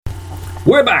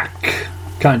We're back!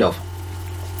 Kind of.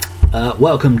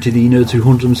 Welcome to the Nerds Who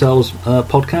Haunt Themselves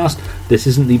podcast. This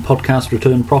isn't the podcast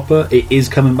return proper. It is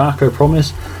coming back, I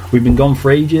promise. We've been gone for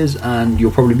ages, and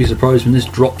you'll probably be surprised when this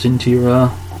drops into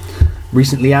your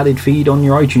recently added feed on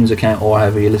your iTunes account, or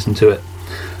however you listen to it.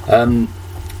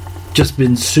 Just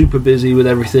been super busy with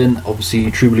everything.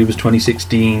 Obviously, True Believers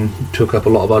 2016 took up a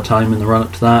lot of our time in the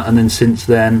run-up to that, and then since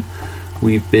then,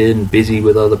 we've been busy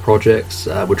with other projects.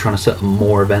 We're trying to set up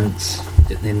more events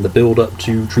in the build-up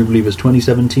to True Believers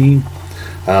 2017,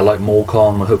 like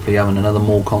MallCon. We're hopefully having another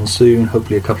MallCon soon,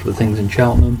 hopefully a couple of things in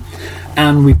Cheltenham,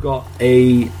 and we've got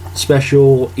a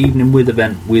special Evening With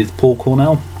event with Paul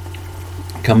Cornell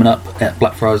coming up at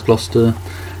Blackfriars Gloucester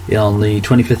on the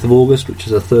 25th of August, which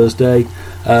is a Thursday.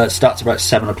 Starts about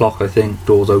 7 o'clock, I think.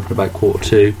 Doors open about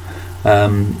 1:45.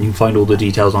 You can find all the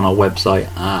details on our website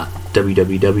at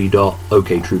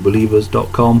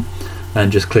www.oktruebelievers.com and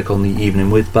just click on the Evening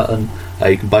With button.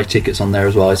 You can buy tickets on there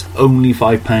as well. It's only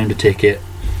 £5 a ticket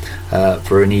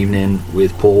for an evening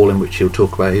with Paul, in which he'll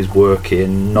talk about his work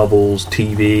in novels,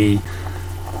 TV,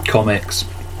 comics,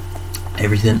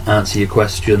 everything. Answer your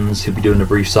questions. He'll be doing a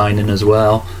brief signing as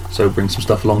well, so bring some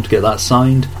stuff along to get that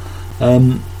signed.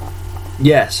 So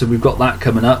we've got that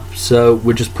coming up. So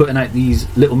we're just putting out these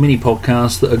little mini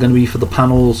podcasts that are going to be for the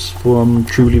panels from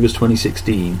True Believers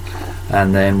 2016,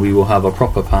 and then we will have a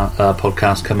proper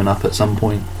podcast coming up at some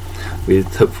point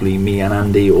with hopefully me and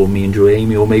Andy, or me and Joy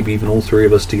Amy, or maybe even all three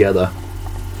of us together,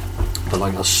 but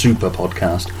like a super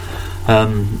podcast.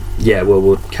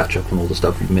 We'll catch up on all the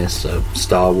stuff we've missed. So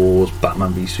Star Wars,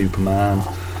 Batman v Superman,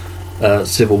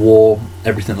 Civil War,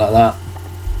 everything like that.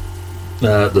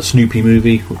 The Snoopy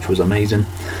movie, which was amazing.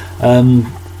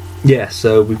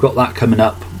 So we've got that coming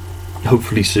up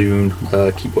hopefully soon.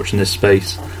 Keep watching this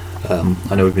space.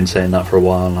 I know we've been saying that for a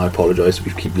while, and I apologise if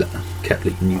we've kept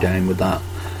letting you down with that.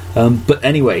 But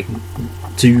anyway,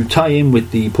 to tie in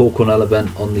with the Paul Cornell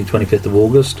event on the 25th of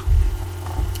August,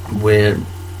 we're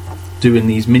doing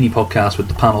these mini podcasts with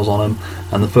the panels on them,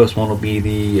 and the first one will be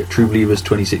the True Believers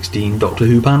 2016 Doctor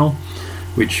Who panel,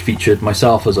 which featured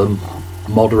myself as a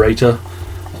moderator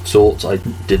of sorts. I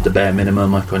did the bare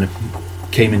minimum. I kind of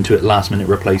came into it last minute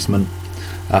replacement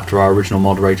after our original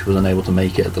moderator was unable to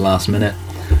make it at the last minute.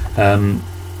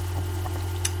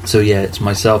 It's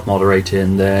myself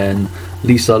moderating, then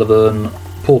Lee Sullivan,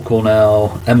 Paul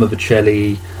Cornell, Emma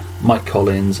Vicelli, Mike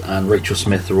Collins and Rachel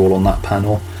Smith are all on that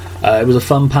panel. It was a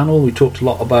fun panel. We talked a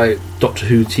lot about Doctor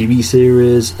Who TV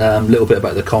series, a little bit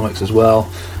about the comics as well.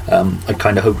 I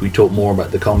kind of hoped we'd talk more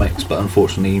about the comics, but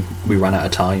unfortunately we ran out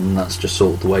of time, and that's just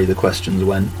sort of the way the questions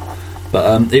went.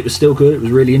 But it was still good. It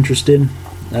was really interesting.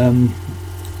 It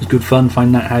was good fun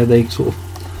finding out how they sort of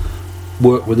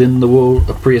work within the world,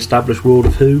 a pre-established world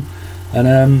of Who.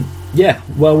 And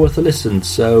well worth a listen.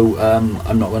 So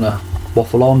I'm not going to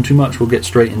waffle on too much. We'll get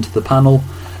straight into the panel.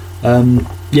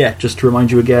 Just to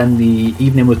remind you again, the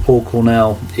Evening with Paul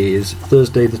Cornell is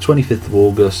Thursday the 25th of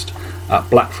August at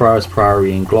Blackfriars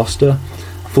Priory in Gloucester.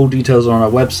 Full details are on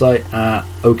our website at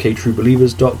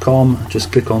oktruebelievers.com.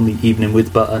 Just click on the Evening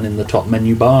With button in the top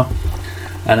menu bar.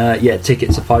 And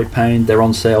tickets are £5. They're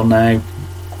on sale now.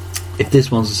 If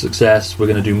this one's a success, we're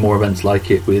going to do more events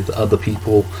like it with other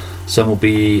people. Some will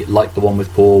be like the one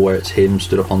with Paul, where it's him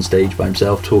stood up on stage by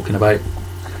himself talking about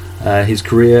his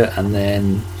career, and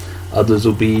then others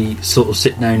will be sort of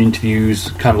sit-down interviews,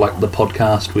 kind of like the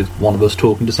podcast, with one of us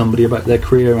talking to somebody about their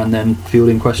career and then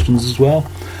fielding questions as well.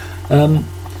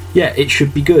 It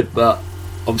should be good, but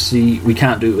obviously we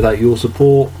can't do it without your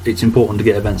support. It's important to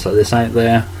get events like this out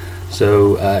there.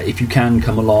 So if you can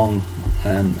come along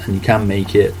and you can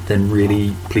make it, then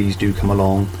really please do come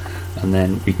along, and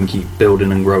then we can keep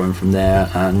building and growing from there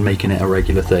and making it a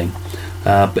regular thing.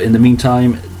 But in the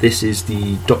meantime, this is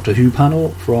the Doctor Who panel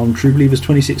from True Believers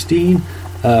 2016.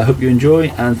 Hope you enjoy,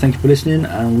 and thank you for listening,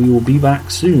 and we will be back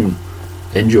soon.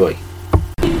 Enjoy.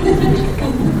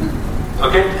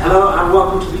 Okay, hello and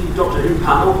welcome to the Doctor Who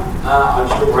panel. I'm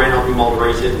Stuart Rain, I'll be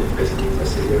moderating. Basically, as I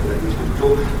say, these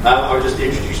people. I'll just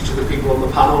introduce you to the people on the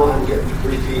panel and get to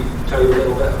briefly tell you a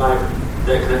little bit about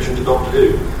their connection to Doctor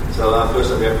Who. So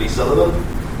first up we have Lee Sullivan.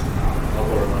 I'll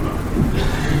borrow my note.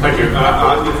 Thank you.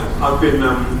 I've been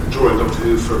drawing Doctor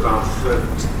Who for about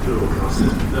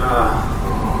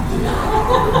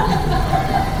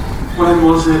when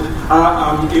was it?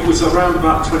 It was around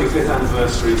about 25th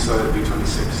anniversary, so it'd be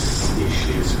 26-ish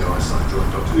years ago I started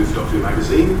drawing Doctor Who for Doctor Who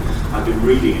magazine. I've been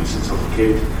reading it since I was a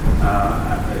kid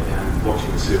and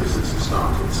watching the series since it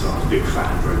started, so I was a big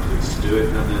fan, very pleased to do it.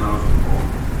 And then I've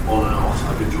on and off,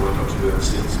 I've been drawing Doctor Who ever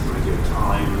since. Radio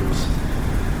Times,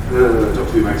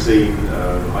 Doctor Who magazine,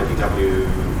 IDW,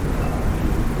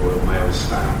 Royal Mail, there was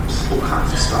stamps, all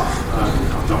kinds of stuff.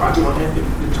 I don't want the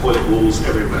toilet walls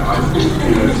everywhere. I was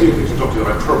a doctor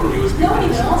that I probably was. No one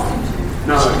even asked him to.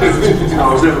 No, I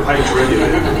was never paid for any of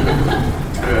it.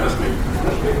 Yeah, that's me.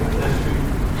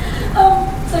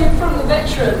 So from the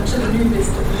veteran to the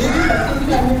newest of the new, I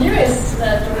think I'm the newest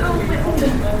doctor we've called at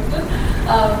the moment.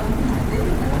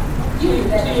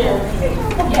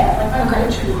 Yeah, I'm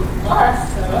going to class,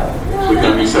 so... We've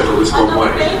only settled this one way.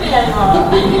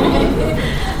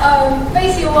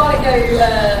 Basically, a while ago,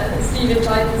 Stephen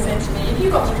Tyson said to me, if you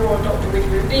got to draw a doctor, which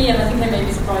would it be? And I think I may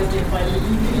be surprised if I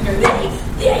you go, the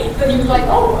eighth. And he was like,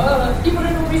 people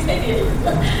don't always say the eighth.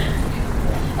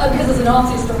 Because as an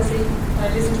artist, obviously, I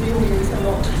listen to the audios a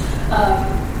lot.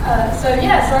 So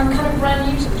I'm kind of brand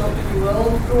new to the Doctor Who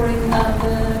world, drawing the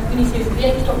miniseries of the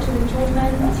Eighth Doctor with George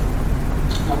Mann.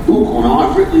 Paul Cornell,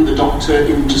 I've written the Doctor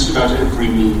in just about every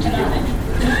medium.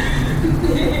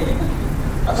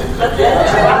 That's it.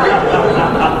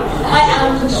 I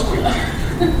am the Doctor.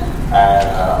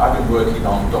 I've been working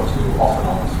on Doctor Who off and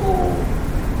on for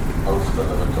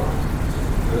the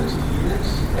 30 years.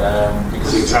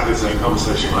 It's exactly the same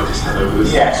conversation I just had over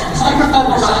this. Yes.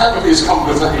 This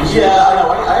conversation. Yeah, I know.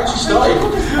 I actually started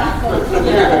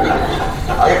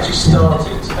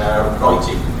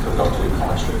writing for Doctor Who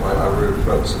comic strip. I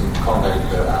wrote some Colin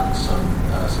Baker and some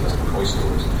Sylvester McCoy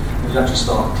stories. We didn't actually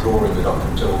start drawing the Doctor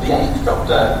until the 8th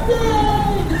Doctor.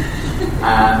 Yay!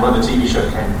 And when the TV show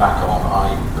came back on,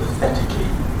 I pathetically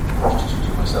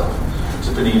prostituted myself to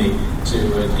Panini to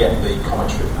get the comic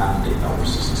strip, and it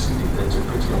obviously succeeded. They took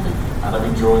pity on me, and I've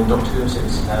been drawing Doctor Who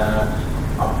since.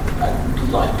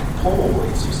 Like Paul,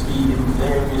 it's used to be in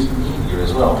various media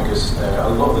as well, because a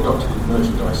lot of the Doctor Who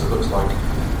merchandise that looks like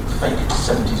fake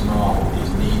 70s Marvel is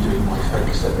me doing my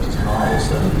fake 70s Marvel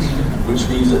stuff, which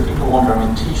means that people wander around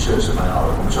in t-shirts of my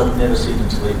artwork, which I've never seen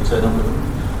until they turn up with them,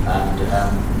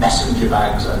 and messenger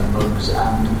bags and mugs,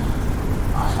 and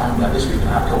I found out this week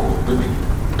I have got with me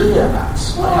beer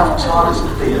mats. I have TARDIS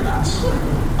beer mats.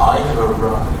 I have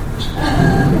arrived.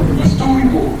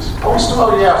 Storyboards. Oh,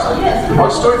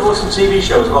 storyboards from TV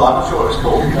shows. Well, I'm not sure what it's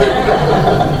called.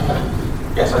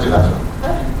 Yes, I do that too.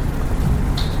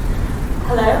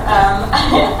 Hello,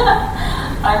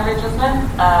 I'm Rachel Smith.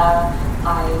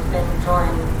 I've been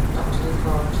drawing Doctor Who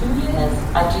for 2 years.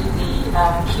 I do the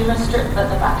humour strip at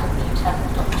the back of the 10th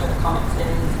Doctor comic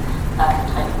series,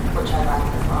 which I write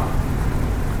as well.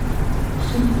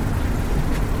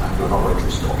 And you're not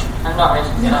Rachel Scott. I'm not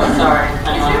Rachel Scott, sorry.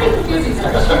 It's very confusing, so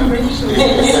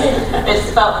It's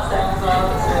spelled the same as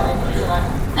well. It's really,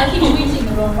 I keep tweeting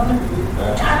the wrong one of you.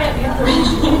 Damn it, the other one.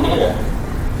 Yeah.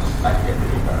 That can get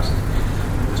really embarrassing.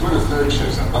 It's when the third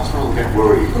shows up, that's when I'll get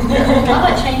worried. I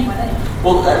might change my name.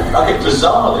 Well, okay,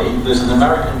 bizarrely, there's an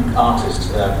American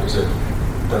artist who's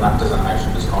does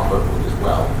animation, does artwork as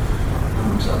well,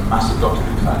 who's a massive Doctor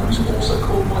Who fan, who's also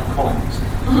called Mike Collins.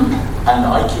 And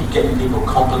I keep getting people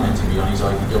complimenting me on his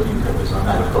IDW covers, and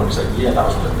I'm now going to say, yeah, that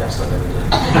was one of the best I've ever done.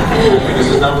 Because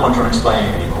there's no point trying to explain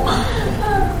it anymore.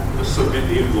 Just submit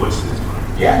the invoices.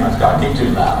 Yeah, I keep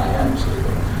doing that, yeah,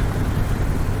 absolutely.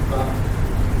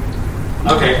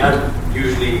 Okay,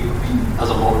 usually as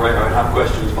a moderator I would have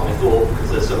questions, but I thought, because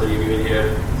there's so many of you in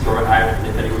here, throw it out, and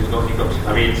if anybody's got any questions,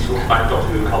 I mean, it's sort of back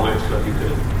Doctor Who comics, but you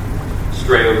could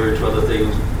stray over into other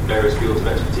things, various fields of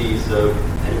expertise. So,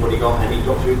 anybody got any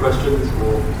Doctor Who questions?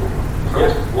 Or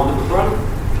yeah, one at the front.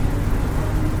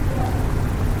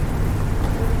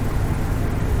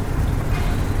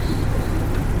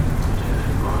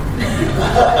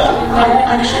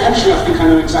 Actually, I think I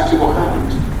know exactly what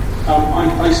happened.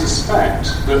 I suspect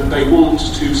that they want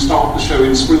to start the show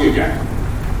in spring again,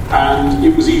 and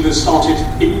it was either started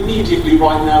immediately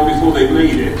right now before they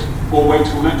made it, or wait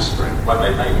till next spring. When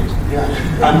they made it. Yeah.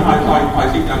 And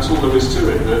I think that's all there is to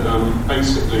it, that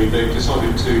basically they've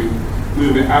decided to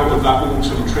move it out of that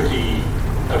autumn tricky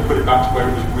and put it back to where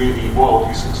it was really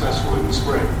wildly successful in the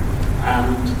spring.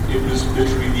 And it was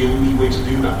literally the only way to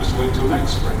do that was to wait till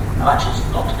next spring. And actually, it's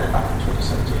not to go back in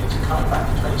 2017, it's coming back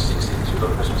in 2016 to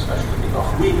look Christmas special to kick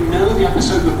off. We know the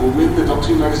episode that will win the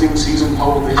Doctor Who magazine season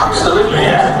poll this year. Absolutely,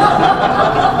 yeah.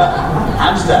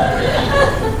 Hands down.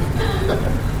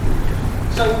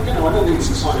 So, I don't think it's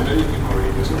a sign of anything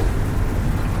worrying, is it?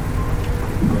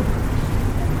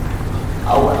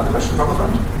 Oh, another question from the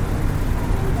front.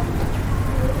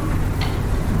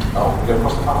 Oh, we go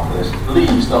across the panel for this.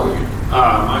 Lee, start with you.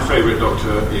 My favourite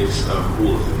Doctor is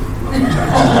all of them.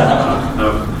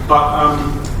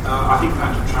 I think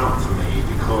Patrick Troughton for me,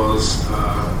 because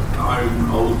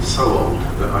I'm old, so old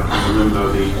that I can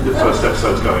remember the first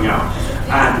episodes going out.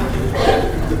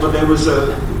 But there was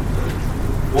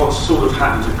what sort of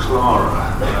happened to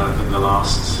Clara in the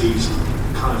last season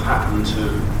kind of happened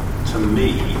to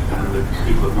me and the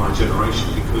people of my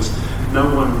generation, because no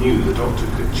one knew the Doctor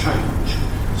could change.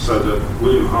 So that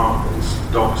William Hartnell's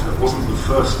Doctor wasn't the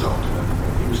first Doctor,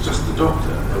 he was just the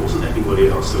Doctor. There wasn't anybody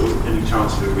else, there wasn't any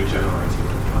chance of him regenerating or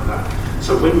anything like that.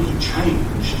 So when he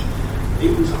changed,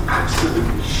 it was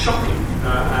absolutely shocking,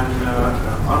 and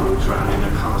I walked around in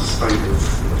a kind of state of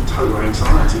total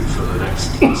anxiety for the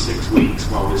next 6 weeks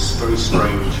while this very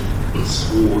strange,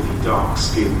 swarthy,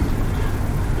 dark-skinned,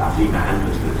 lovely man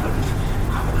was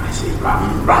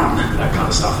run, that kind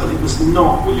of stuff. And it was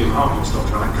not William Hartnell's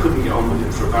Doctor, and I couldn't get on with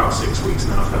it for about 6 weeks,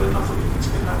 and then I've had enough of it. It's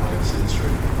been that way since,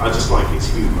 really. I just like his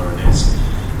humour and his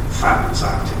fabulous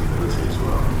acting ability as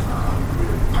well.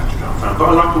 Really Patrick Allen fan. But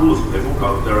I like all of them. They've all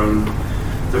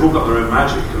got their own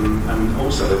magic, and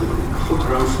also they've all got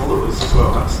their own followers as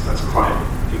well. That's quite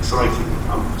exciting.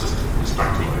 I'm just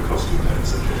distracted by the costume there,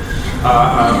 etc.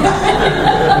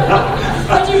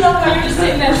 I do love how you're just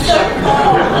sitting there so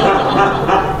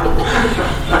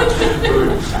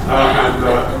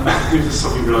and just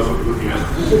suddenly realise what you're looking at.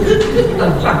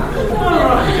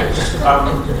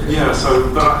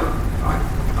 But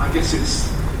I guess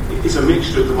it's a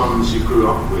mixture of the ones you grew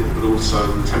up with, but also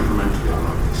temperamentally I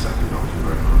like the second Doctor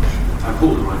very much. And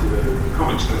Paul and I did a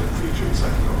comic strip featuring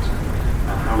Second Doctor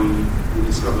and how we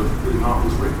discovered William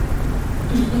Hartnell's written.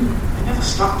 They never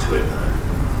stuck to it though.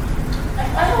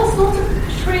 I always thought of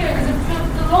Trio because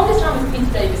for the longest time was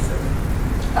Peter Davison.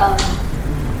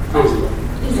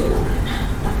 Is it?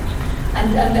 And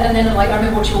then I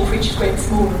remember watching All Creatures Great and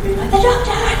Small and being like, the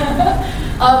Doctor!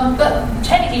 But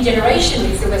technically,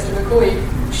 generationally, Sylvester McCoy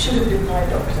should have been my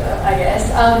Doctor, I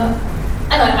guess.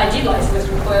 And I did like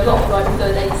Sylvester McCoy a lot, but I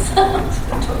preferred Ace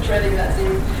Doctor, I think that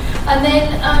series. And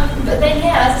then, but then,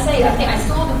 yeah, as I say, I think I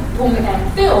saw the Paul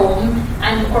McGann film,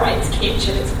 and alright, it's kitsch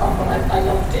and it's fun, and I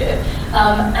loved it.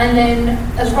 And then,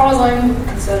 as far as I'm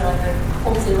concerned, I know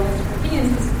obviously everyone has different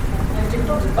opinions because I have different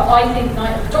doctors, but I think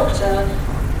Night of the Doctor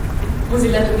was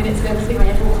 11 minutes of everything I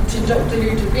ever wanted Doctor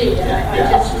Who to be, and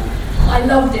I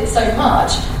loved it so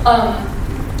much.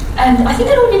 And I think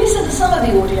I'd already listened to some of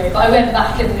the audio, but I went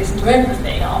back and listened to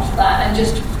everything after that, and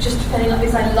just feeling like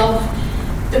this. I love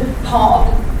the part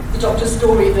of the Doctor's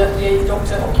story that the Eighth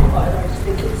Doctor occupied. I just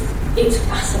think it's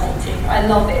fascinating. I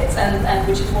love it, and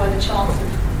which is why the chance of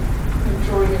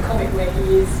drawing a comic where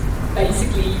he is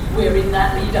basically we're in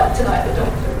that lead up to Night of the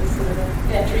Doctor is sort of a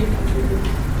dream come true.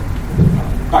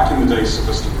 Back in the day,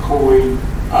 Sylvester McCoy,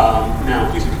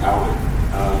 now Peter Capaldi,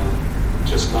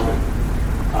 just love it.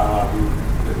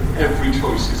 Every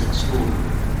choice is extraordinary.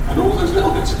 And all those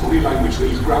little bits of body language that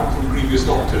he's grabbed from previous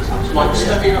Doctors, like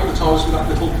stepping up the TARDIS with that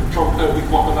little trumpet with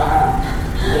one of the hand,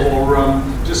 or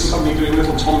just suddenly doing a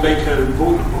little Tom Baker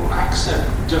accent,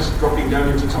 just dropping down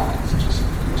into time. It's just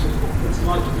beautiful. It's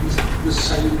like he's the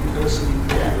same person in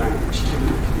body language too.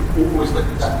 Always like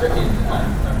that bit in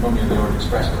Mummy and the Orient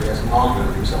Express where he has an argument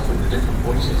with himself with the different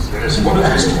voices. Yes, one of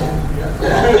those.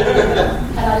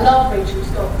 And I love Rachel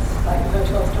Scott's, like the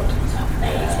 12th Doctor. It's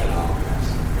amazing.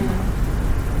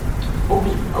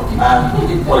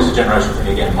 Well, it's a generational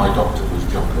thing again. My Doctor was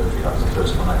John Pertwee. That was the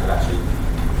first one I could actually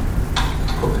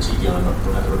put the TV on and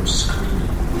run out of the room screaming.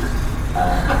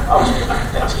 I was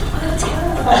pathetic.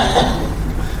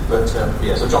 But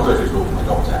so John Pertwee was my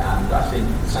Doctor, and I think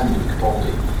Sandy with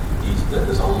Capaldi is that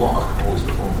there's a lot of Capaldi's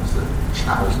performance that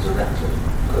channels directly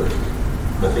Pertwee.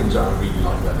 The things that I really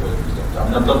like about Pertwee's Doctor. I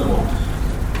mean, I've loved them all.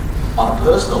 On a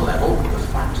personal level, the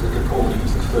fact that Capaldi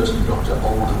is the first Doctor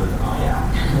older than I am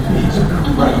is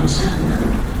great.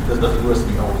 There's nothing worse than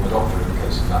being older than the Doctor in the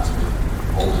case of that's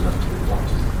old enough to be the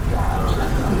Doctor.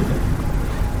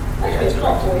 It's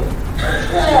not for you.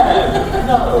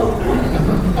 No.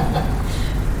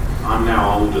 I'm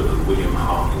now older than William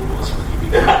Hartnell was when he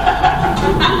began.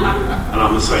 And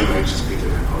I'm the same age as Peter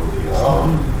Capaldi.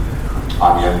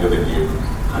 I'm younger than you.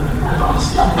 I know,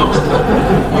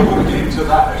 I wouldn't get into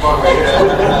that.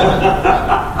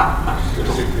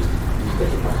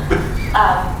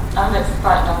 I'm a bit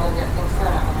frightened I'm going to get things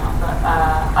thrown at me now, but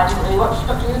I didn't really watch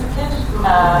Doctor Who as a kid,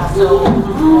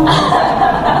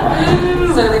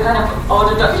 so the kind of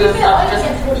older Doctors I just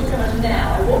get to watch it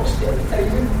now. I watched it, so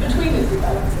between us we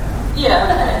balance it out. Yeah,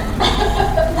 okay.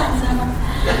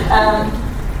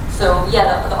 So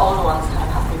yeah, the older ones kind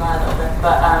of pass me by a little bit,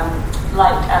 but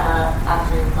like Emma,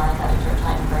 Andrew, my editor at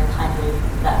Time, very kindly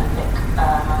let me pick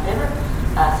my favourite,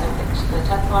 so I picked the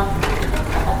 10th one.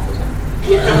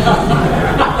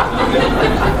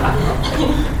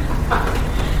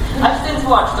 I've since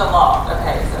watched a lot,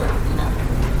 okay, so, you know.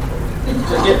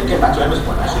 To get back to Emma's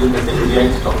point, actually, the thing with the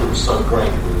 8th Doctor was so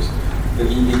great was that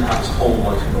he didn't have his whole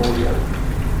life in audio.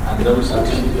 And those 40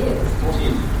 years. 40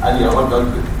 years. And I won't go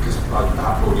because I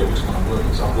have audio because when I'm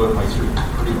working, so I've worked my way through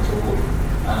pretty much all audio.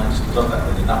 And I just love that.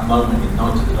 And in that moment in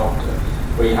Night of the Doctor,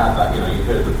 where you had that, you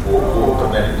heard the walk,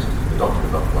 and then it was the Doctor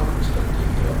with the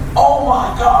oh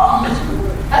my God!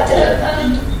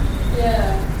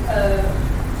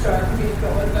 Sorry, I completely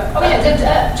forgot what about. Oh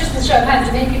yeah, just to show of hands,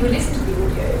 do many people listen to the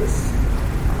audios?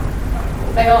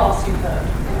 They are superb.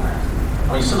 I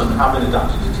mean, some of them have been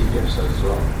adapted to TV episodes as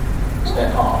well.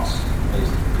 Their parts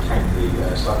became the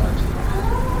segmented.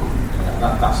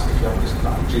 That's if you haven't listened to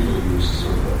that. Jubilee was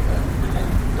sort of became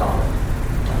Dalek.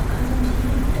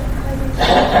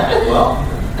 Well,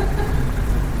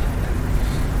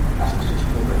 that's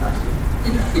particularly very nicely.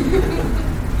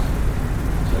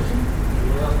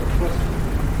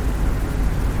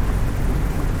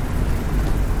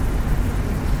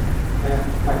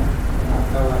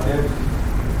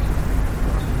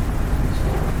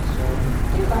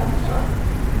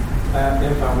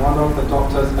 If one of the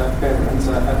Doctor's parents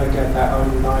ever get their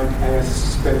own a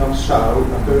spin-off show,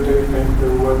 who do you think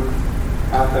who would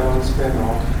have their own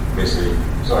spin-off? Missy.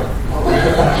 Sorry.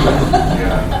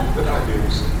 Yeah, but that'd be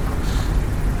awesome.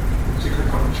 She could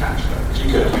come and chat show. She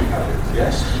could.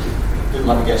 Yes. Didn't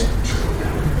let me guess.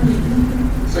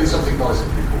 Say something nice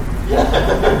and people. Yeah.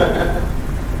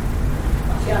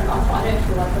 See, I don't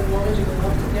feel like I'm knowledgeable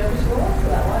enough to be able to answer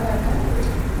that one. I don't know.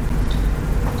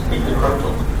 Meet the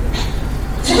Croton.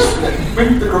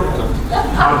 Meet the Croton.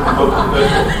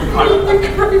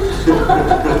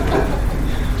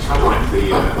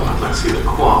 I'd like to see the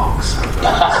Quarks.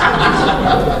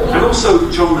 And also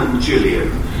John and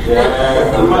Gillian.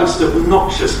 Yeah. The most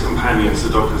obnoxious companions the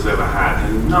Doctor's ever had,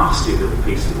 and nasty little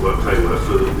pieces of work they were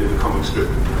for the comic strip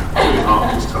during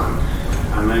Harker's time.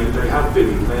 And they have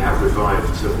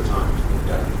revived several times.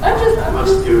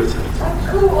 Most irritating. I'm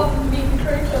cool on being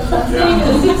Croton. I'm seeing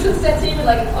the Simpsons set even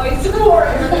like an ice war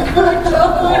in a Croton.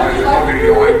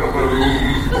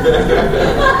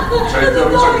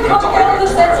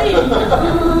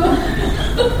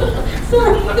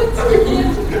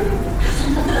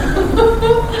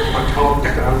 I can't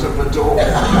get out of the door.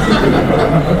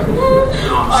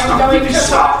 I'm going to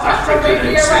South African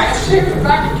radioactive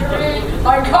factory.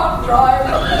 I can't drive.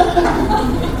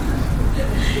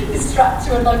 He's strapped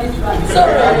to a luggage rack.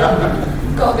 Sorry,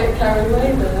 got a bit carried away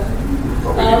there.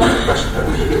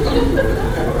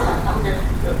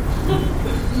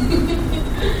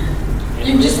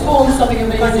 You've just spawned something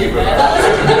amazing there.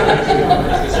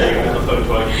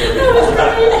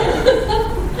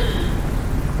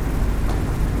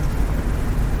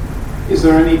 Is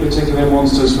there any particular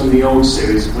monsters from the old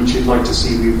series which you'd like to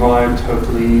see revived,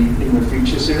 hopefully, in the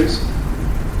future series?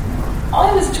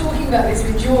 I was talking about this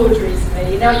with George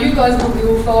recently. Now, you guys will be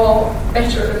all far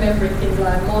better at remembering things than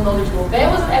I'm, more knowledgeable. There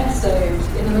was an episode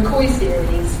in the McCoy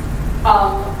series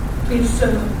with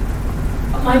some...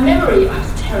 My memory, I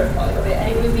was terrified of it,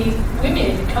 and it was these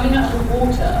women coming out of the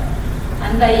water,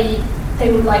 and they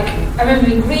were like... I remember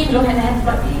being green looking, and they had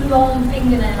like these long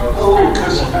fingernails. Oh,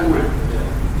 Cousin Henry.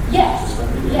 Yes.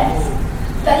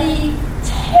 They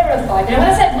terrified me. When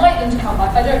I said Maitland come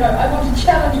back, I don't know. I want to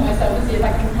challenge myself and see if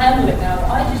I can handle it now.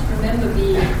 I just remember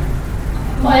being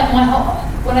my heart.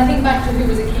 When I think back to who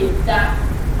was a kid, that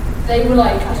they were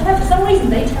like, I don't know, for some reason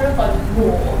they terrified me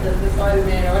more than the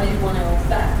Cybermen or anyone else.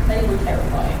 That they were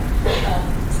terrifying.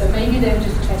 So maybe they were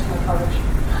just a test of my courage.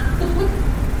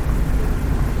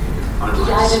 I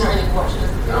didn't really watch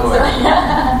it.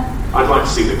 I'd like to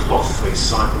see the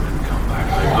cloth-faced Cybermen come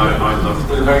back. I love them.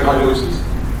 They're very high voices.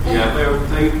 Yeah, they open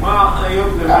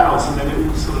their mouths and then it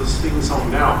will sort of sting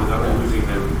something out without moving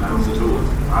their mouths at all.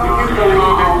 You can believe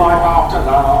in life after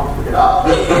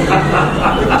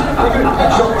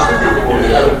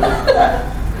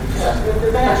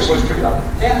They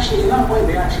actually, in that way,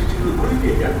 they actually do agree with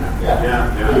you, don't they? Yeah,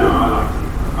 no, I like them.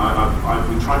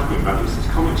 We tried to bring back this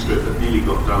comic strip that nearly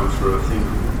got done for a thing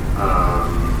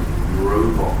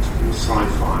Robot or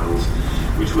Sci-Files,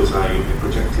 which was a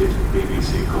projected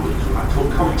BBC comedy. I talk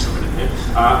comics a minute here.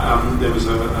 There was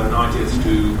an idea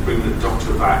to bring the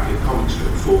Doctor back in comic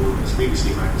strip form as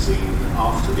BBC magazine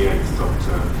after the 8th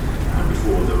Doctor and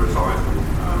before the revival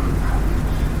happened.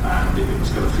 And it was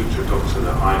going to feature a Doctor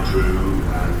that I drew,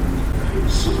 and it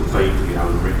was sort of vaguely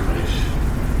Alan Rickman-ish.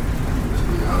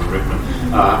 Alan Rickman,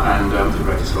 and the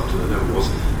greatest Doctor that ever was.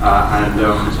 And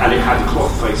it had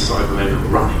cloth-faced Cybermen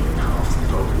running half the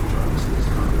Doctor, which I was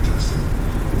kind of interesting.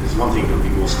 There's one thing that would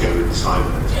be more scary than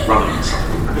Cybermen, running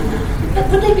something.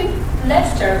 Would they be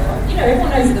less terrifying? You know, everyone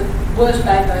knows the worst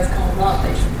bad guys can't run.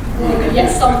 They should, but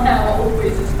yet somehow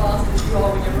always as fast as you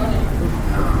are when you're running.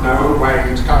 No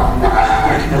way to come.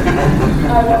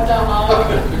 I love that hard.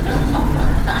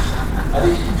 I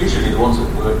think visually the ones that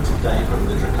work today, from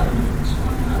the Draconians,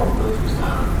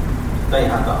 they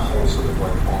had that whole sort of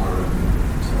like honour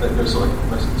and those sort of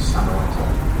almost samurai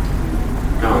type.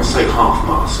 No, I'd say half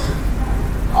mask.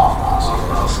 Half mask. Half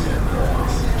mask, yeah. Half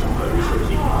mask. John Pertwee for a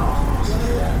keeper, half mask.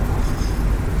 Yeah.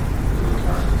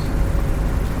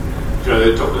 You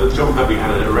know, John Pertwee had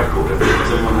a record.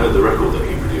 Has anyone heard the record that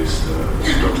he produced?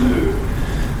 Doctor Who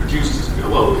produced it.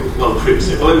 Well, it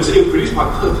was produced by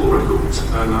Purple Records,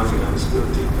 and I think that was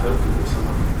Deep Purple or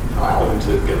something. I got them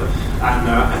together,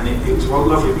 and it was well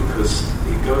lovely because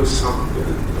it goes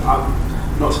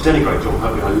not to denigrate John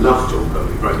Pertwee. I love John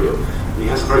Pertwee very deal. He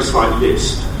has a very slight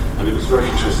lisp. And it was very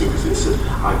interesting because it said,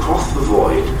 I cross the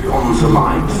void beyond the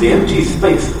lines, the empty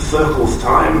space that circles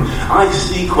time. I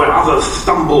seek where others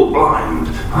stumble blind.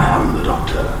 I am the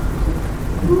Doctor.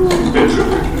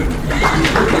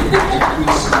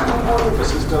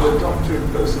 This is done a Doctor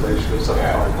impersonation of something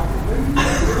like that.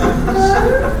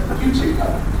 You two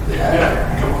have.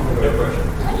 Yeah. Come on, no pressure.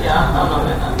 Yeah, I'm not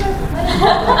in that.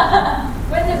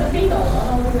 When there's a female,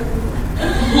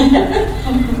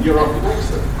 You're up next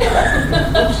then.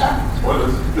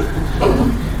 Spoilers.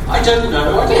 I don't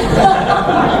know.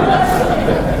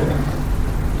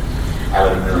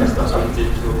 Helen Mirren. That's how you did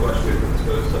to a question.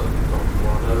 So I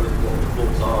want to know what the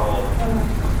thoughts are on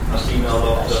a female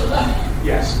doctor.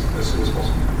 Yes, as soon as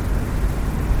possible.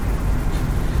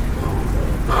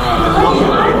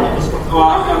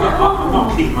 I'm not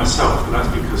keen myself, but that's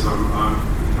because I'm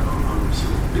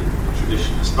sort of a bit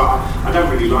traditionalist. But I don't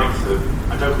really like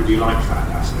that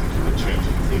aspect of it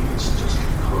changing things just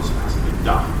because it hasn't been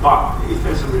done. But if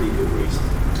there's a really good reason,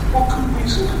 What good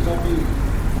reason could there be?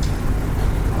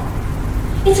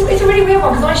 It's a really weird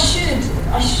one because I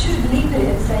should leave it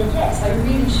and say yes, I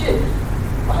really should.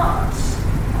 But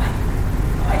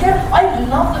I'd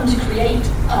love them to create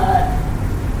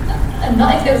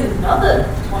if there was another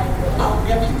time.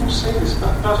 Yeah, people say this,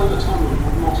 but that at the time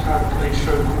would not have a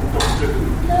show called Doctor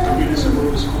Who. I mean, it's a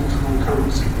world's cultural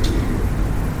currency.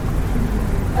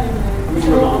 I don't know. I mean,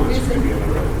 Romana's could be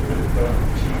irrelevant, but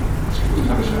she wouldn't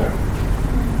have a show.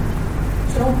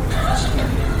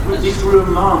 if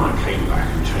Romana came back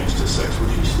and changed her sex,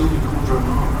 would she still be called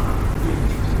Romana?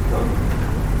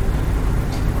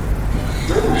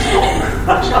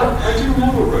 Actually, I do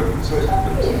know a Roman, so it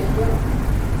happens.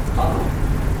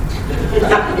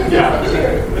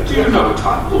 Yeah. Do you know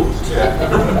Time Lord?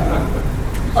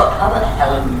 How about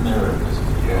Helen Mirren?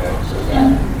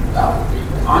 That would be.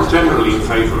 I'm generally in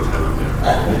favour of Helen Mirren.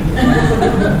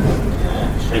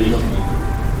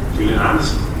 Gillian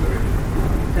Anderson.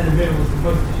 Helen Mirren was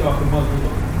supposed to show up in one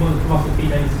of the Russell T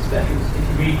Davies specials. If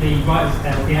you read the writer's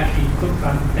tale, he actually took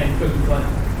that and became cookies like.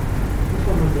 Which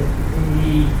one was it?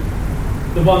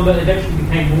 The one that eventually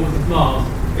became Waters of Mars.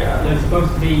 Yeah. They were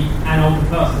supposed to be an older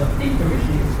person. I think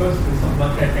originally it was supposed to be something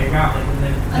like J.K. Rowling, and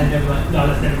then they were like, no,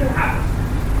 that's never going to happen.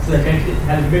 So they changed it to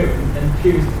Helen Mirren, and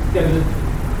she was going to.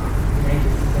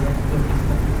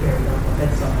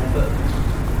 But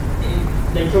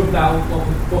they talk about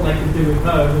what they could do with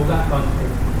her and all that kind of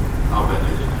thing. I'll bet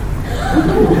they did.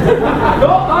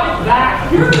 Not like that!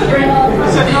 I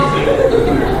said nothing.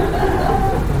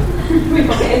 We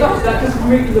can't get enough of that just from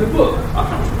reading the book. I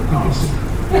come from the past.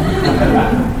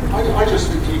 I just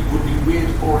think it would be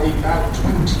weird for about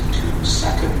 22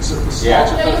 seconds at the start Yeah.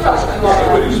 of the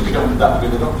That would be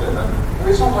the Doctor then. Well,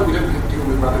 it's not like we don't have to deal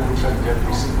with radical change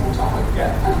every single time.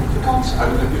 Yeah. And for God's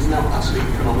sake, it's now utterly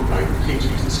canonical. I hate to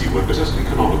use the C word, but utterly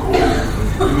canonical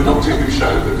in the Doctor Who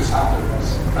show that this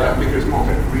happens. Because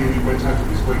Moffat really went out of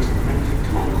his way to make it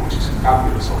canonical, which is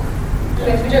fabulous of him.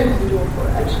 Yes, we don't have the door for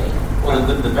it, actually. Well,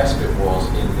 the best bit was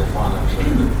in the final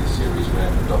episode of the series where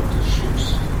the Doctor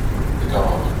shoots the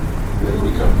guard, and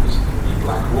he becomes the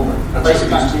Black Woman. And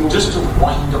basically, just to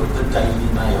wind up the Daily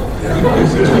Mail.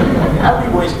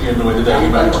 Everybody's being annoyed the Daily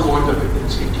Mail. To wind up a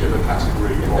particular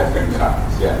category of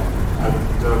facts. Yeah. And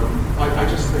I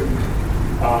just think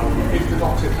if the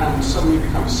Doctor can suddenly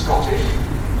become Scottish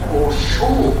or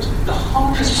short, the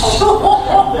hardest possible,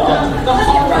 the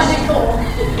hardest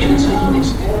intimate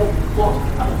or what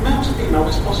amount of female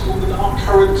is possible with our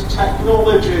current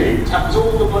technology. It happens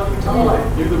all the bloody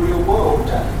time in the real world.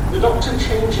 The Doctor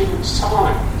changing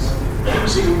size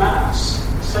using mass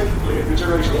safely at the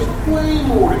duration is way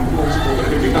more implausible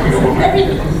than him becoming a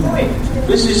woman.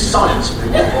 This is science.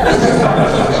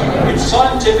 It's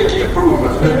scientifically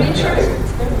proven. Very true.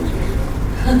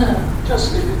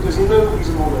 Just, there's no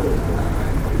reason on earth.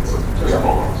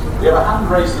 We have a hand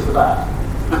raised at the back.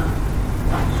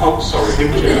 Oh, sorry,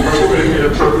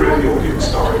 inappropriate audience,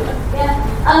 sorry. Yeah.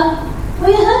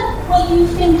 We heard what you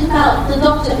think about the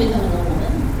Doctor becoming a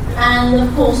woman, and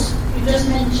of course you just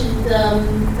mentioned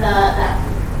that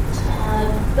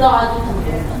God becoming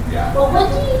a woman. Yeah. But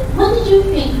what did you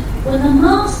think when the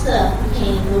Master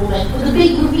became a woman? With the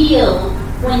big reveal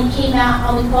when he came out,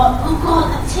 and we thought, oh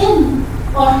God, that's him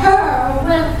or her or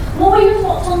whatever. What were your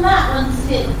thoughts on that once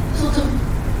it sort of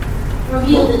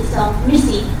revealed itself,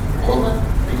 Missy?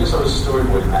 Because I was a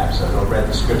storyboard in that episode, I read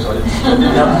the script, so I didn't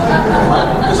know.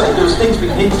 Because there was things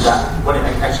being hinted at when it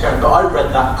actually came, but I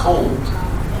read that cold,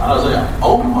 and I was like,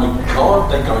 oh my God,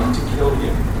 they're going to kill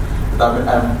him.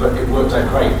 But it worked out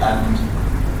great, and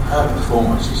her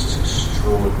performance is just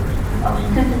extraordinary. I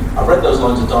mean, I read those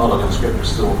lines of dialogue in the script, and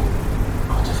still,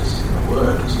 God, if this is going to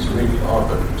work, this is really hard.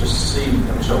 But just seeing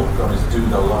Michelle Gomez do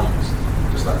those lines,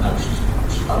 just like, no,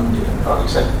 she owned it. And like you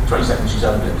said, 20 seconds, she's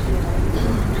owned it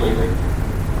completely.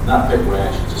 And that bit where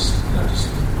she just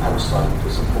outside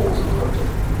with some balls and looked at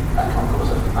that can't call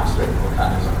herself the master of the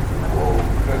can, is like, whoa,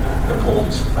 the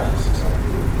Paul's face, it's like,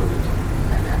 brilliant.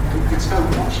 It's how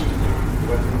much she knew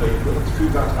when they looked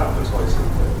through that advertising.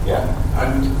 Yeah.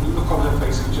 And look on her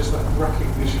face, it's just that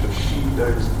recognition of she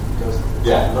knows and does it.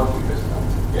 Yeah. Lovely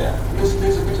personality. Yeah. There's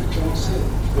a bit of John Sim.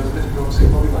 There's a bit of John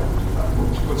Sim body language in that.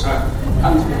 She puts her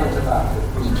hand behind her back,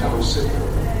 puts a channel sit there.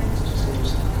 It's just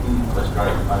interesting. That's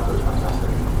great. I thought it was fantastic.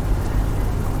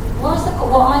 What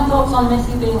are my thoughts on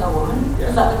Missy being a woman? Yeah.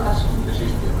 Is that the question? Because she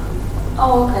should be a man.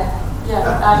 Oh, okay. Yeah,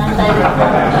 I'm in favour of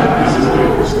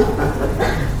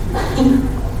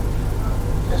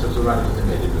Yeah, so it was a radical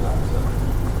committed with that.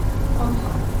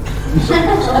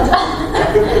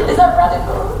 Is that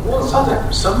radical? Well,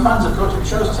 some fans of Project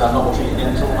shows us I'm not watching it again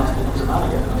until Matt becomes a man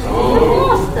again. And I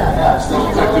was like, yeah, it's not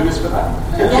exactly this for that.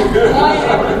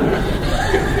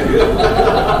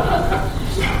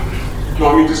 No,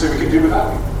 I mean to say we can do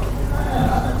without it.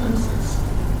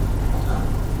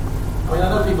 I mean, I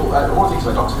know people. One of the things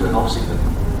I got to do, and obviously,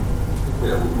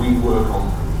 we work on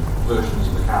versions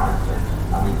of the character,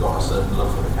 and we've got a certain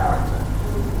love for the character.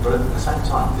 But at the same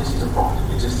time, this is a property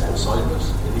that exists outside of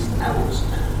us. It isn't ours,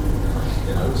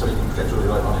 so you can project really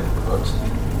right on it. But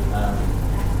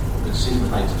the decision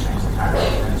was made to change the character,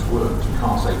 and it's worked. You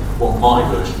can't say, well, my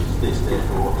version is this,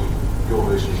 therefore your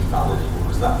version is invalid,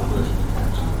 because that's the version you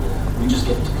count. We just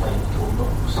get to play in the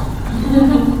toolbox. So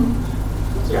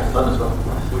yeah, fun as well.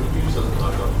 When you do something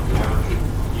like that, how much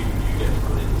you get to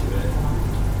put into it?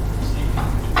 So you can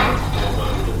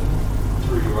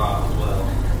through your art as well.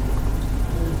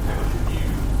 How much of you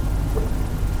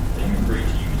are you free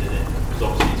to use in it? Because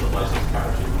obviously it's a licensed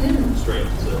character, straight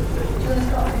to certain things.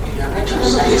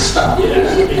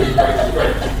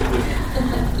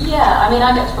 Yeah, I mean,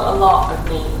 I get to put a lot of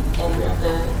me in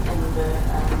the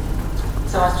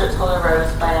so my strip's called A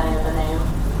Rose by Any Other Name,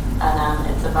 and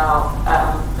it's about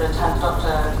the 10th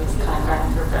Doctor who's kind of going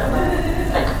through a bit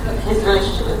of his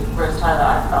relationship with Rose Tyler,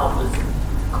 I felt was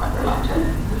quite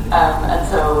romantic,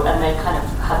 and they kind of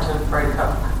had to break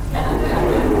up in a kind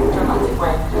of dramatic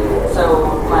way. So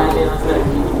my idea was that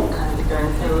he would kind of be going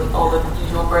through all the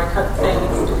usual breakup things.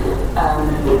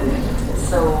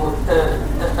 So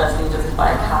the first thing he does is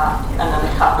buy a cat, and then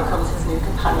the cat becomes his new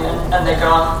companion, and they go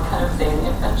on kind of zany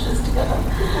adventures together.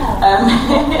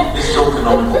 This is all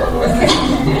canonical, by the way.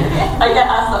 I get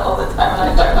asked that all the time,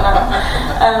 and I don't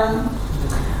know.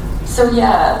 So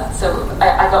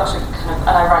I got to kind of,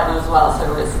 and I write them as well, so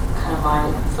it's kind of my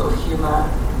sort of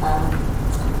humour.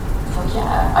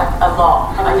 A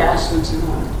lot, I guess. How many episodes in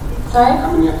one? Sorry? How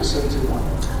many episodes in one?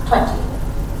 20.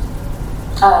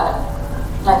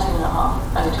 19 and a half.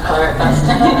 I need to colour it first.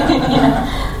 Yeah.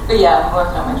 But yeah, I'm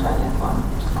working on my 20th one.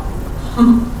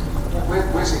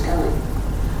 Where's it going?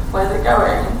 Where's it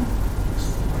going?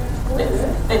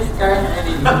 It's going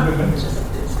really,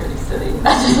 it's really silly.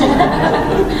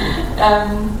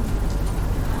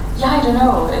 I don't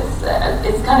know.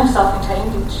 It's kind of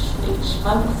self-contained each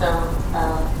month, so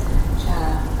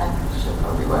I should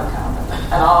probably work out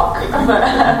an arc. But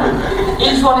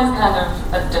each one is kind of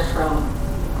a different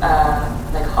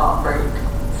heartbreak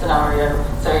scenario.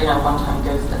 So one time he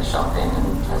goes shopping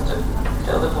and tries to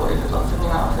fill the void with lots of new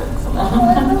outfits,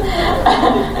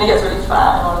 and he gets really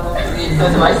fat, and one of them is he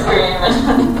goes to ice cream,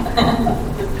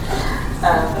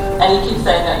 and he keeps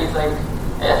saying that he's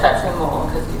it affects him more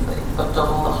because he's got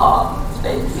double the heart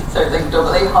space, so he's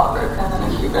doubly heartbroken than a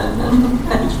human.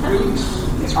 It's really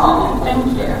sweet. Oh, thank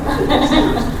you.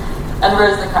 And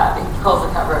Rose the cat, he calls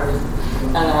the cat Rose,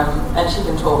 and she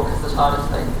can talk because the TARDIS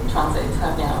translates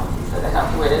her meow, so they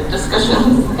have weird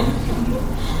discussions.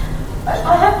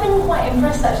 I have been quite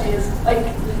impressed actually, as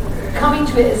coming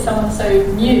to it as someone so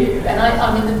new, and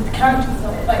I mean the characters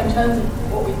in terms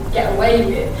of what we get away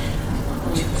with,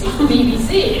 obviously for BBC,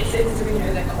 it's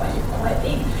they're quite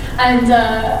big. And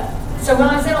so when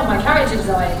I set on my character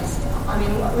designs, I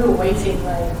mean, we were waiting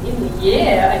like even a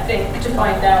year, I think, to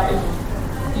find out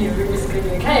if it was going to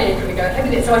be okay, could we go ahead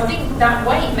with it. So I think that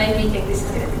wait made me think this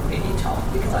is going to be really tough,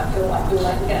 because I feel like we're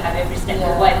going to have every step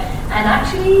of the way. And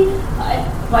actually,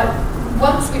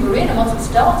 once we were in and once we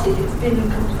started, it's been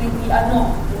completely, I'm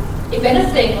not, if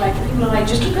anything, like, people are like,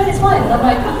 just keep going, it's fine. And I'm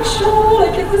like, I'm sure,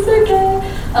 like, it's okay.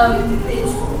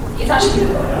 It's actually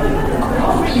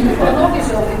great. You can put a lot of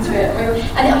yourself into it.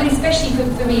 And I mean, especially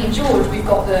for me and George, we've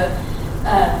got the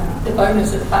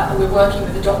bonus of the fact that we're working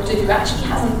with a doctor who actually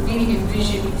hasn't really been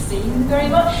visually seen very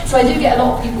much. So I do get a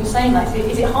lot of people saying, like,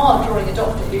 is it hard drawing a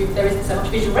doctor who there isn't so much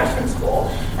visual reference for?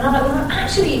 And I'm like, well,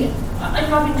 actually, I've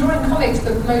been drawing comics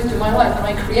for most of my life, and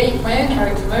I create my own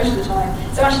characters most of the time.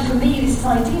 So actually, for me, this is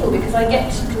ideal, because I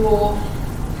get to draw.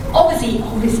 Obviously,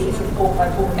 it's informed by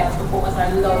Paul McGann's performance, and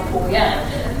I love Paul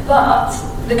McGann. But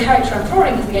the character I'm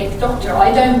drawing is the Eighth Doctor.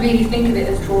 I don't really think of it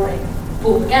as drawing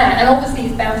Paul McGann, and obviously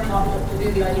it's bound to come up to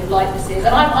do the idea of likenesses.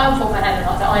 And I'm from my hand,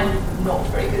 and I'm not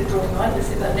very good at drawing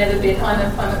likenesses. I've never been. I'm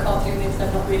a cartoonist.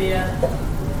 I'm not really a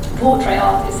portrait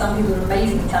artist. Some people are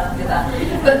amazingly talented at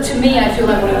that. But to me, I feel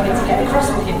like what I wanted to get across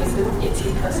with him was that it's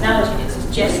his personality, it's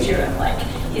his gesture, and like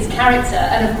his character.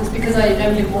 And of course, because I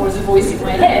know him more as a voice in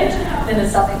my head than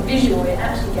as something visual, it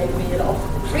actually gave me a lot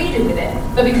of freedom with it.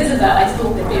 But because of that, I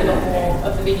thought there'd be a lot more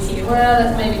of the BBC. Well,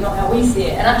 that's maybe not how we see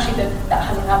it, and actually that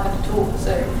hasn't happened at all.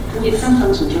 So it's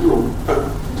sometimes in general, but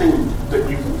think that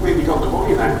you've really got the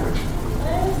body language.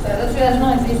 So that's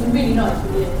nice. It's really nice.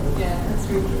 Yeah, that's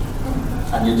really good.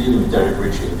 And you're dealing with Derek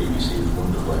Ritchie at BBC, who's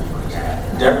wonderful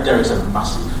anyway. Derek's a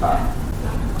massive fan.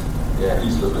 Yeah,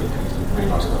 he's lovely. He's a really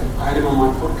nice guy. I had him on my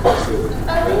podcast the other day.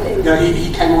 Oh, really? Yeah,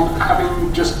 he came on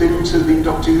having just been to the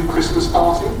Doctor Who Christmas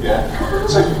party. Yeah.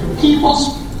 So he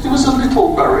was a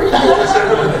little worried.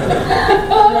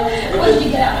 What did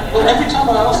you get out of it? Well, every time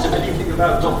I asked him anything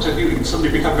about Doctor Who, he'd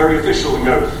suddenly become very official and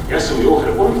go, yes, and we all had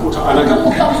a wonderful time. And I go,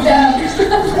 thumbs down.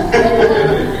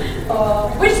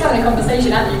 We're just having a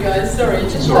conversation, aren't you guys? Sorry,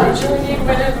 just joining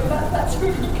whatever. That's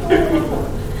really cool.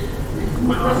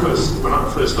 When I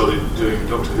first started doing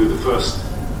Doctor Who, the first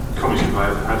comic strip I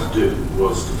ever had to do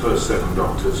was the first 7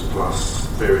 Doctors plus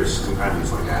various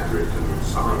companions like Adric and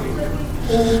Summer King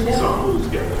and so on, all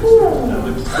together.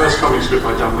 And the first comic strip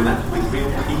I'd done with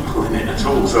real people in it at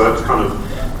all, so that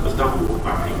was double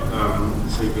whammy.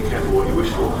 So you be careful what you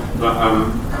wish for. But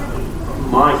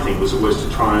my thing was always to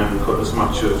try and put as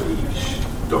much of each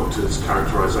Doctor's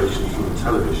characterisation from the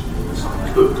television in as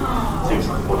I could. Things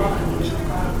like body language.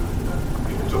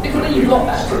 Because then you've got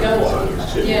that to go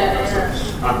on.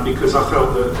 Yeah. Because I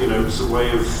felt that it was a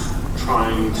way of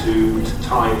trying to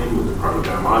tie it in with the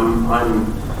programme. I'm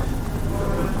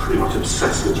pretty much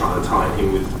obsessed with trying to tie it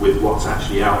in with what's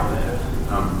actually out there,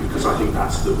 because I think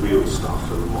that's the real stuff,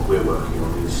 and what we're working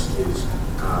on is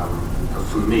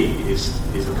for me is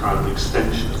a kind of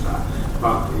extension of that.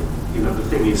 But the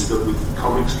thing is that with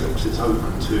comic strips, it's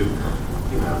open to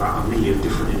about 1 million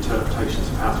different interpretations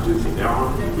of how to do things. There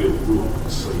aren't any real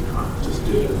rules, so you kind of just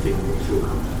do the thing that you feel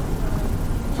comfortable.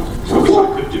 So I wish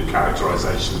I could do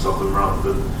characterisations of them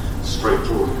rather than straight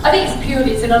drawings. I think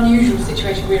it's an unusual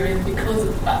situation we're in because of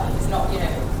the fact that it's not,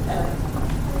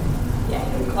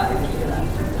 quite clear that.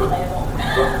 But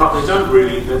they don't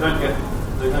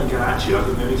get at you. I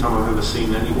think the only time I've ever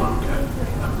seen anyone get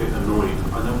a bit annoyed,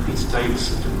 I know Peter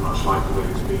Davison didn't much like the way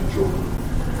it was being drawn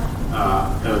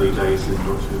early days in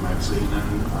Doctor Who magazine,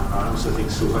 and I also think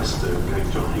Sylvester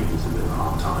gave John Higgins a bit of a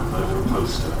hard time over a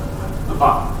poster.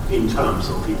 But in terms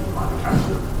of people might have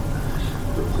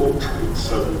the portrait,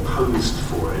 so they posed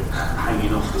for it,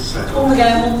 hanging off the set. Oh,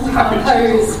 again,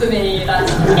 pose for me.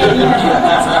 That's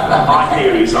my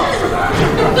theory's up for that.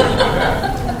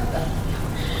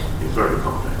 It's very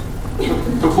complex.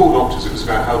 For 4 Doctors, it was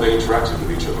about how they interacted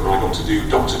with each other, and I got to do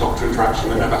Doctor-Doctor interaction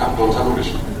that never happened on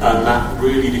television, and that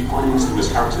really defines them as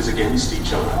characters against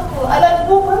each other.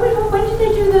 When did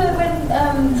they do when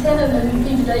Tennant and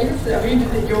Peter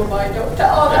Davison did You're My Doctor?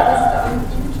 Oh, that was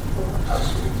beautiful.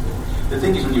 The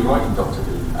thing is, when you're writing Doctor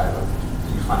Who,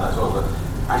 you find that as well, that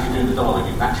as you're doing the dialogue,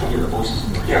 you can actually hear the voices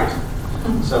in your head.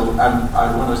 So when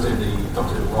I was doing the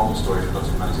Doctor Who Wrong story for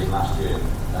Doctor Who magazine last year,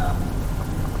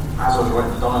 as I was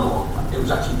writing the dialogue, it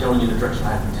was actually going in the direction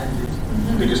I had intended,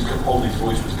 because Capaldi's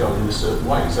voice was going in a certain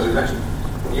way. So it was actually,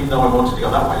 even though I wanted to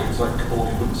go that way, it was like Capaldi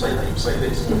wouldn't say that, he would say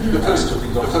this. The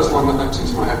first one that leapt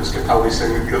into my head was Capaldi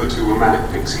saying that the other 2 were manic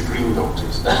pixie dream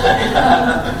doctors.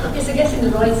 Yes, I guess in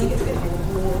the writing it's going to be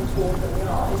more important than we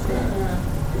are, isn't it?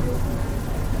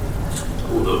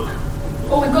 Oh, look.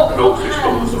 Well, we've got Goldfish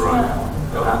bombers are right.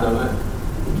 Go hand over.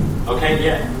 Okay,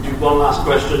 yeah. We'll do one last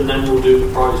question, then we'll do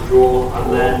the prize draw,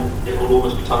 and then it will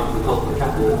almost be time for the Cosmic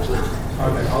Catwalk.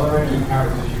 Okay, are there any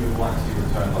characters you would like to see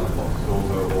returned by the Fox,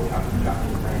 or Captain Jack?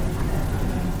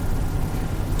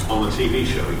 On the TV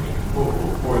show?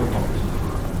 Or in the comics?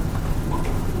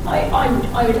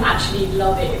 I would actually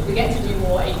love it if we get to do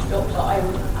more Eighth Doctor. I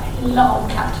love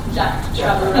Captain Jack to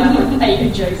travel around with Kate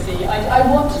and Josie. I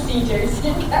want to see Josie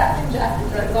and Captain Jack.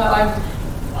 Well, I'm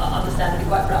understandably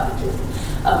quite proud of Josie.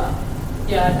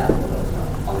 Yeah,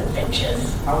 on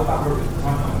adventures. How about the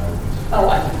timeline? Oh,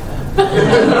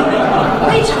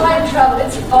 we time travel,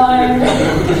 it's fine. I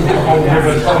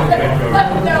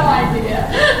have no idea.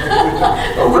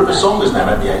 Oh, River Song is now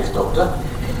at the 8th Doctor.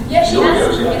 Yeah, she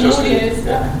has. Yeah, In audios.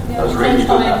 That was really good.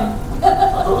 I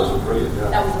thought that was brilliant. Yeah.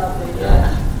 That was lovely.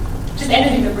 Yeah. Just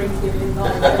anything that brings people in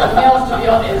mind. Anything else, to be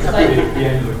honest. The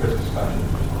end of the Christmas special is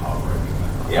just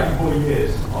heartbreaking. Yeah. 40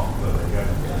 years after they go.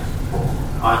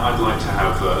 I'd like to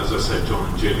have, as I said, John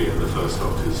and Gillian, the first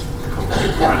Doctors,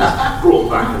 brought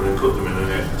back and then put them in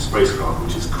a spacecraft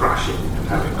which is crashing and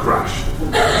having crashed.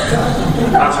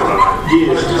 That's what I like.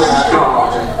 Years to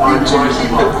start. You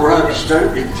keep a grudge,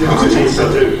 don't you? Yes, I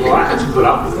do. Well, I had to put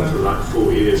up with them for like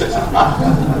 4 years. Is this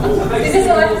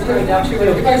how I'm doing now? If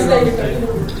I stay with them,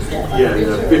 yeah,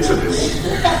 the bitterness.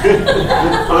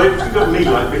 Well, if you got me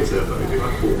like bitter, but if you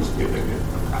like balls, you know,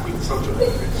 happy subject.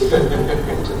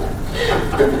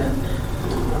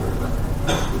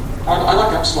 I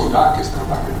like Epsilon Dark is now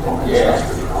back in the comics. Yeah. That's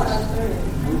really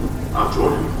nice. I've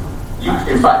drawn him.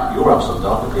 In fact, your Epsilon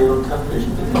Dark appeared on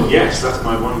television, didn't it? Yes, that's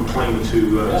my one claim to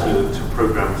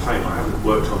programme fame. I haven't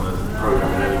worked on the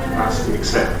programme in any capacity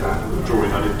except that the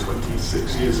drawing I did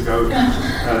 26 years ago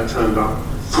turned up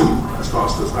as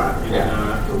fast as that in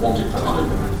the wanted time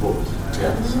and booked.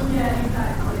 Yeah.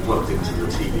 I plugged into the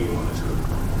TV monitor.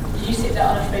 Did you sit there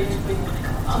unafraid to win?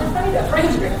 Afraid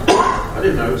to win? I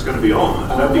didn't know it was going to be on.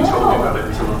 Nobody told me about it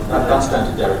until That's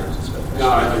down to Derek. No,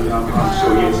 I'm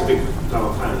sure he is a big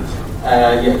Dark fan.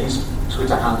 Yeah, his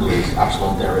Twitter handle is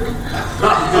Epsilon Derek.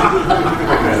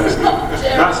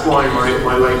 That's why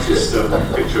my latest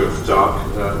picture of Dark,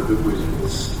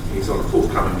 he's on a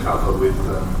forthcoming cover with,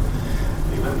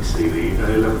 let me see, the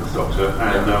 11th Doctor,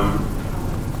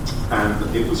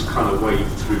 and it was kind of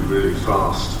waved through really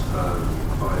fast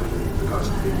by the guys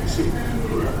at the BBC,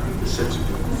 who were essentially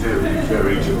very,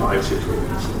 very delighted with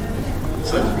it.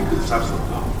 Certainly because it's Epsilon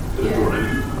Dark. Could have drawn any.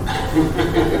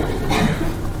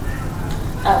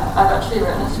 I've actually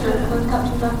written a strip with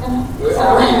Captain Jack in it.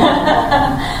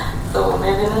 So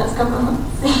maybe in the next couple of months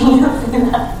you'll see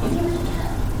that.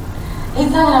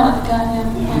 He's hanging out with the Guardian.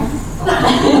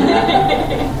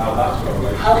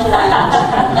 How do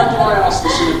I ask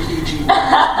this in a PG?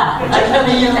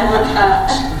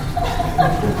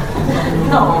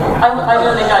 No, I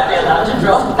don't think I'd be allowed to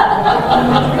draw that.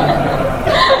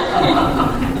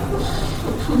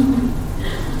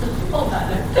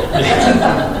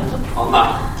 On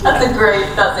that. That's a great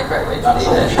way to leave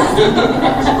it.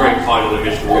 It's a great final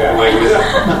image to walk away with.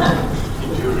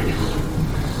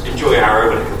 Enjoy Arrow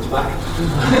when it comes back.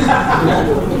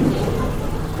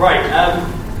 Right,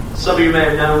 some of you may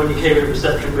have known when you came in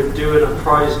reception, we're doing a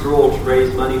prize draw to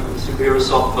raise money for the Superhero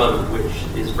Soft Fund, which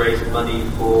is raising money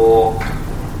for,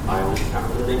 I always can't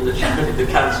remember the English,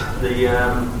 the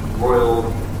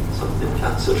Royal something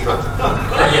Cancer Trust.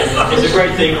 Yeah, it's a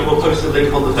great thing, and we'll post a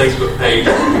link on the Facebook page.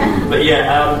 But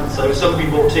yeah, so some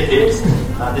people bought tickets.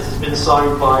 This has been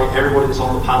signed by everybody that's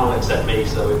on the panel except me,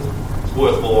 so it's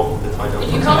worth more if I don't.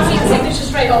 If you can't see the signature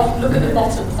straight off, look at the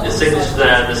bottom. The signature's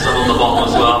there, there's some on the bottom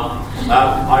as well.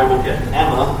 I will get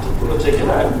Emma to pull a ticket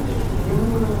out.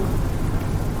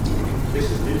 This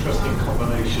is an interesting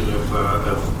combination of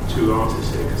two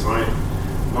artists here, because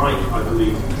Mike, I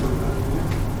believe,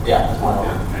 yeah, that's my art.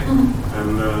 Okay.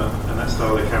 And that's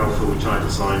Dalek Alpha, which I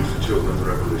designed for Children of the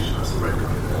Revolution. That's the red guy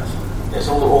there. Yes,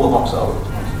 all the box art.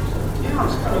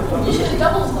 You did a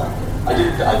double side. I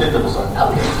did double side.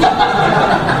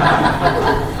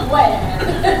 Where?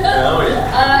 Oh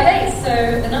yeah. Okay, so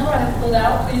the number I have pulled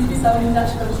out, please be someone who's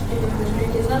actually got to give imagery,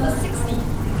 is number 60.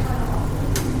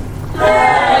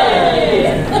 Hey!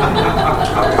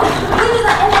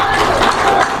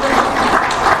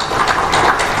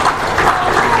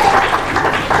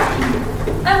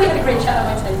 And we had a great chat at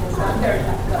my table, so I'm very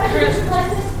happy about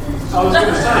it. I was going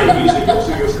to say, usually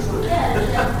also your sister.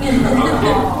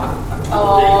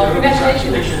 Oh,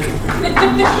 congratulations.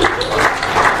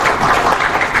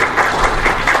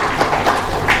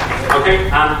 Okay,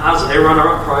 and as a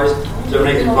runner-up prize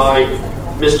donated by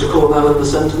Mr. Cornell in the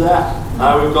centre there,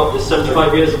 we've got this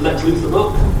 75 Years of Lex Luthor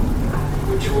book,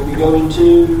 which will be going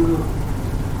to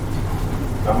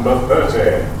number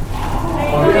 30.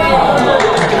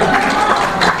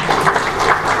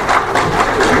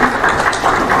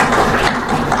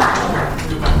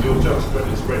 Your jokes when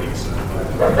it's ready, sir.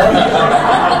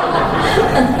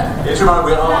 It's reminded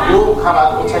we all have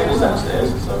our little tables downstairs.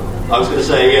 So I was going to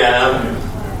say,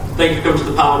 thank you for coming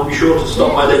to the panel. Be sure to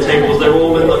stop by their tables. They're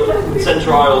all in the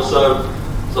centre aisle, so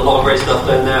there's a lot of great stuff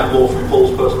down there. More from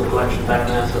Paul's personal collection down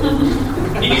there. So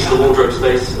he needs the wardrobe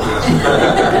space.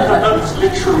 It's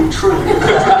literally true.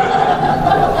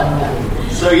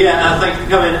 So thank you for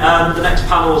coming. The next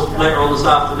panel's later on this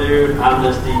afternoon, and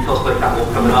there's the cosplay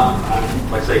catwalk coming up.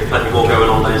 And like I say, plenty more going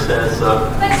on downstairs. So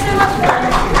Thanks so much.